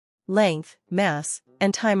length, mass,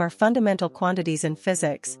 and time are fundamental quantities in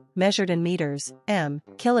physics, measured in meters, m,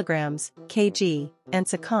 kilograms, kg, and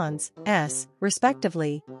seconds, s,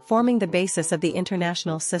 respectively, forming the basis of the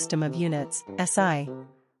International System of Units, SI.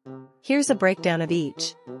 Here's a breakdown of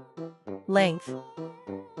each. Length.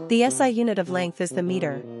 The SI unit of length is the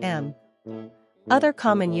meter, m. Other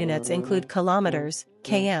common units include kilometers,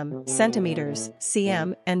 km, centimeters,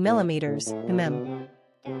 cm, and millimeters, mm.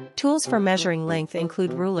 Tools for measuring length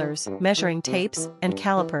include rulers, measuring tapes, and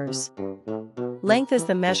calipers. Length is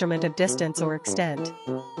the measurement of distance or extent.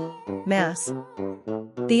 Mass.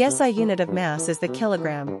 The SI unit of mass is the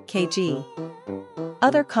kilogram, kg.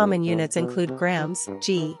 Other common units include grams,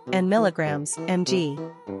 g, and milligrams,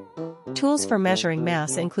 mg. Tools for measuring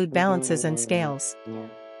mass include balances and scales.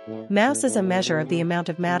 Mass is a measure of the amount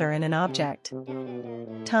of matter in an object.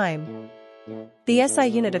 Time. The SI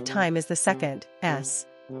unit of time is the second, s.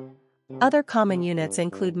 Other common units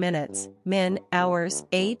include minutes, min, hours,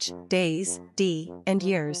 h, days, d, and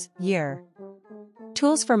years, year.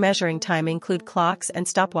 Tools for measuring time include clocks and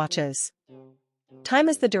stopwatches. Time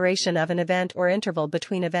is the duration of an event or interval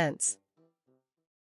between events.